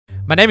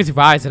My name is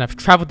Rise and I've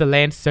traveled the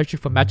land searching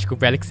for magical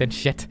relics and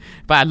shit.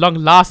 But at long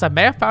last, I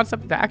may have found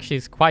something that actually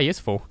is quite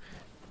useful.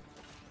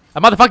 A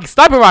motherfucking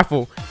sniper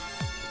rifle!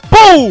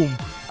 Boom!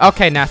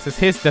 Okay, Nasus,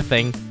 here's the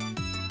thing.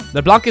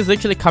 The block is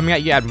literally coming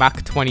at you at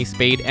Mach 20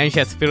 speed and she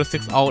has Fiddle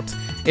 6 ult.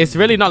 It's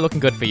really not looking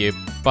good for you.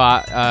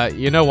 But,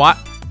 you know what?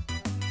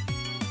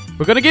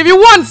 We're gonna give you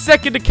 1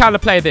 second to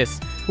counterplay this.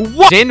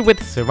 What? In with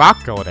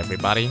Sirac gold,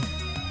 everybody.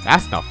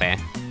 That's not fair.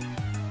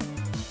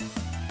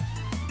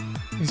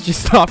 It's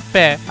just not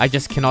fair. I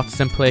just cannot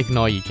simply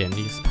ignore you, Jin.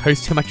 You just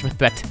pose too much of a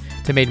threat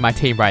to me and my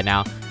team right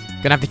now.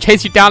 Gonna have to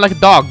chase you down like a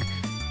dog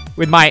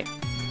with my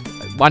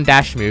 1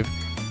 dash move.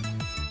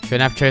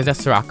 Shouldn't have chosen a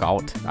Sirac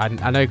ult. I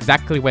know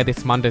exactly where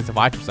this Mundo's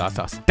vitals are,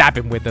 so I'll stab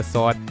him with the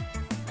sword.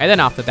 And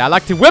then after that, I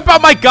like to whip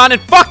out my gun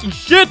and fucking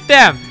shoot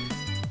them!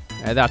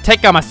 And then I'll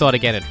take out my sword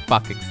again and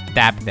fucking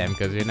stab them,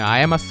 because, you know, I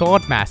am a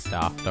sword master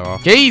after all.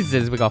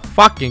 Jesus, we got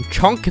fucking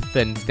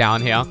chonkathons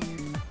down here.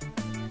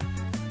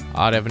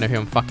 I don't even know who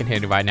I'm fucking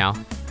hitting right now.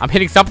 I'm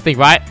hitting something,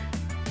 right?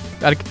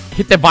 Gotta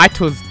hit their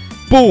vitals.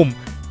 Boom!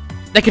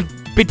 They can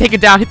be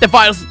taken down. Hit their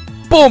vitals.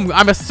 Boom!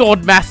 I'm a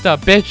sword master,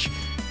 bitch.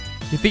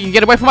 You think you can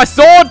get away from my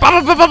sword?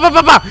 Bah, bah, bah, bah,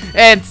 bah, bah.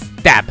 And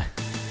stab.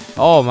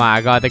 Oh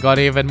my god, they got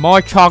even more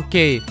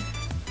chonky.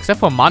 Except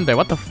for Mundo.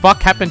 What the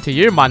fuck happened to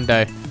you,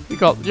 Mundo?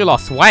 You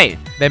lost weight.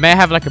 They may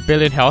have like 1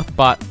 billion health,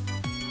 but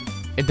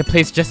it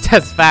depletes just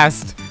as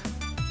fast.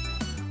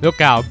 Look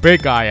how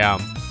big I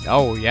am.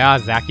 Oh yeah,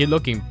 Zach, you're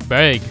looking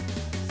big.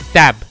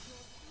 Stab.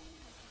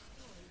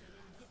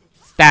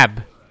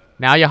 Stab.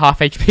 Now you're half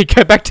HP.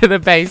 Go back to the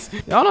base.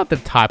 You're not the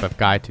type of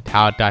guy to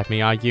tower dive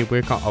me, are you?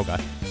 Oh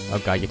god. Oh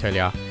god, you totally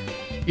are.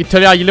 You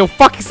totally are, you little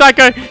fucking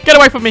psycho. Get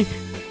away from me.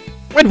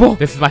 Wind wall.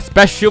 This is my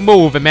special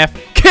move, MF.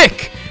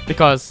 Kick.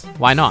 Because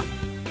why not?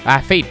 I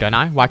have feet, don't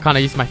I? Why can't I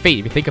use my feet?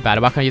 If you think about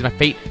it, why can't I use my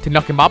feet to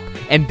knock him up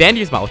and then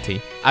use my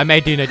ulti? I may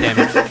do no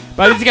damage.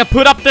 But at least you can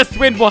put up this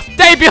wind wall.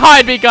 Stay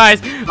behind me,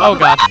 guys! Oh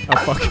god. Oh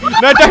fuck.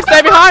 No, don't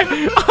stay behind!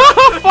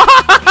 Oh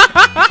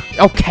fuck!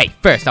 Okay,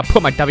 first I'll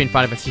put my W in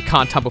front of her so she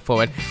can't tumble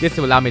forward. This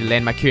will allow me to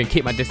land my Q and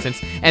keep my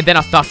distance. And then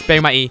I'll start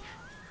spamming my E.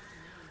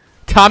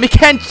 Tommy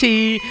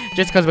Kenchi!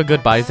 Just because we're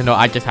good buddies, and no,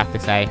 I just have to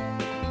say.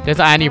 There's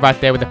Annie right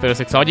there with the Fiddle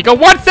 6 on. You got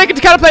 1 second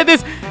to counterplay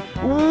this!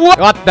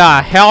 What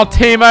the hell,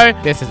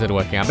 Teemo? This isn't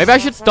working out. Maybe I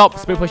should stop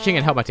split pushing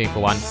and help my team for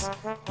once.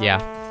 Yeah.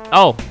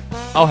 Oh.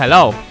 Oh,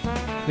 hello.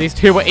 These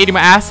two were eating my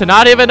ass and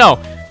I didn't even know.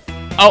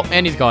 Oh,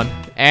 and he's gone.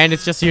 And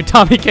it's just you,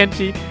 Tommy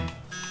Kenchi.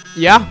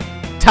 Yeah.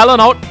 Talon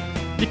ult.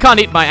 You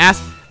can't eat my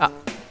ass.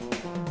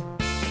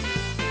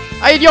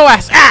 I eat your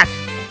ass. Ah!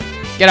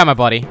 Get out of my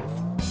body.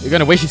 You're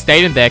gonna wish you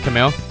stayed in there,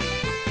 Camille.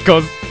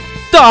 Because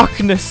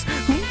darkness.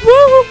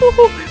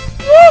 Woo!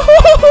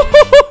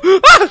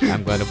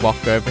 I'm gonna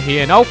walk over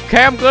here and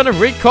okay, I'm gonna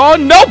recall.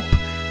 Nope!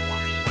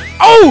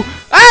 Oh!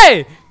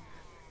 Hey!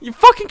 You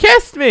fucking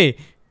kissed me!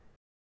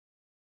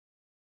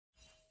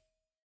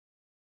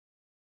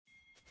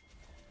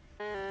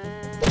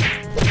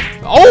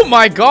 Oh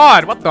my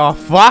god! What the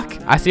fuck?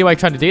 I see why you're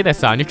trying to do this,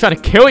 son. You're trying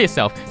to kill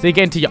yourself. So you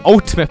get into your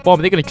ultimate form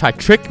and they're gonna try to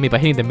trick me by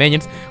hitting the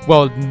minions.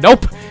 Well,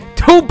 nope.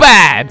 Too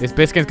bad! This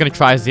biscuit's gonna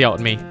try to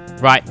Z-ult me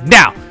right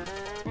now.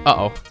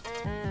 Uh-oh.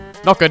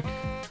 Not good.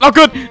 Not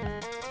good!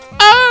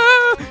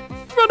 Ah!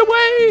 Run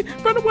away!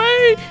 Run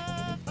away!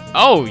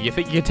 Oh, you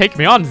think you can take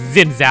me on,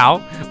 Xin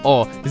Zhao?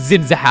 Or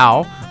Xin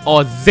Zhao?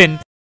 Or Xin...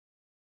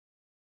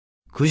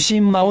 I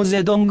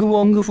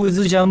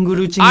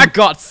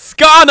got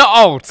Skarner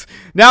ult!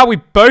 Now we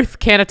both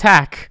can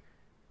attack.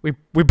 We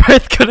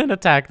both couldn't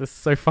attack. This is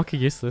so fucking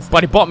useless.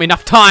 But he bought me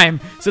enough time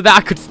so that I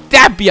could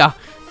stab ya!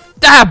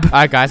 Stab!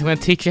 Alright guys, I'm going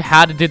to teach you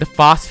how to do the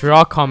fast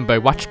throw combo.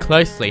 Watch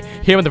closely.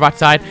 Here on the right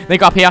side, then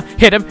go up here,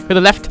 hit him, go to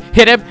the left,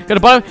 hit him, go to the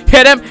bottom,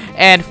 hit him,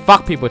 and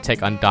fuck people who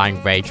take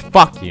Undying Rage.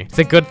 Fuck you. It's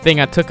a good thing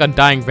I took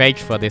Undying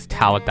Rage for this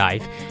tower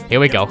dive.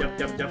 Here we go.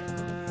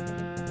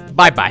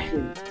 Bye-bye.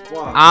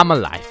 Wow. I'm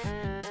alive.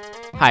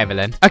 Hi,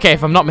 Evelyn. Okay,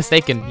 if I'm not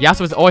mistaken,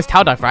 Yasuo was always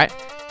tower dive, right?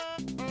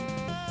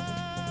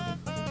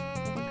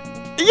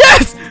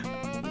 Yes!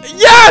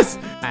 Yes!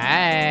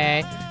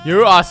 Hey.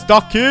 You are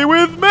stuck here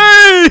with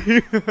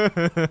me!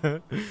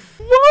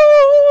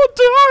 Whoa,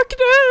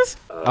 darkness!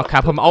 Okay,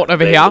 I'll put my ult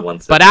over here.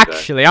 But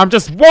actually, I'm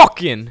just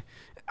walking!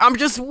 I'm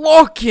just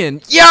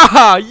walking!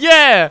 Yeah!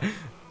 Yeah!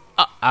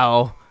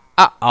 Uh-oh.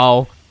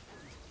 Uh-oh.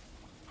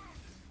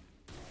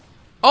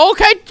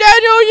 Okay,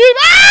 Daniel, you...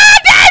 Ah,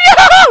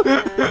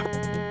 Daniel!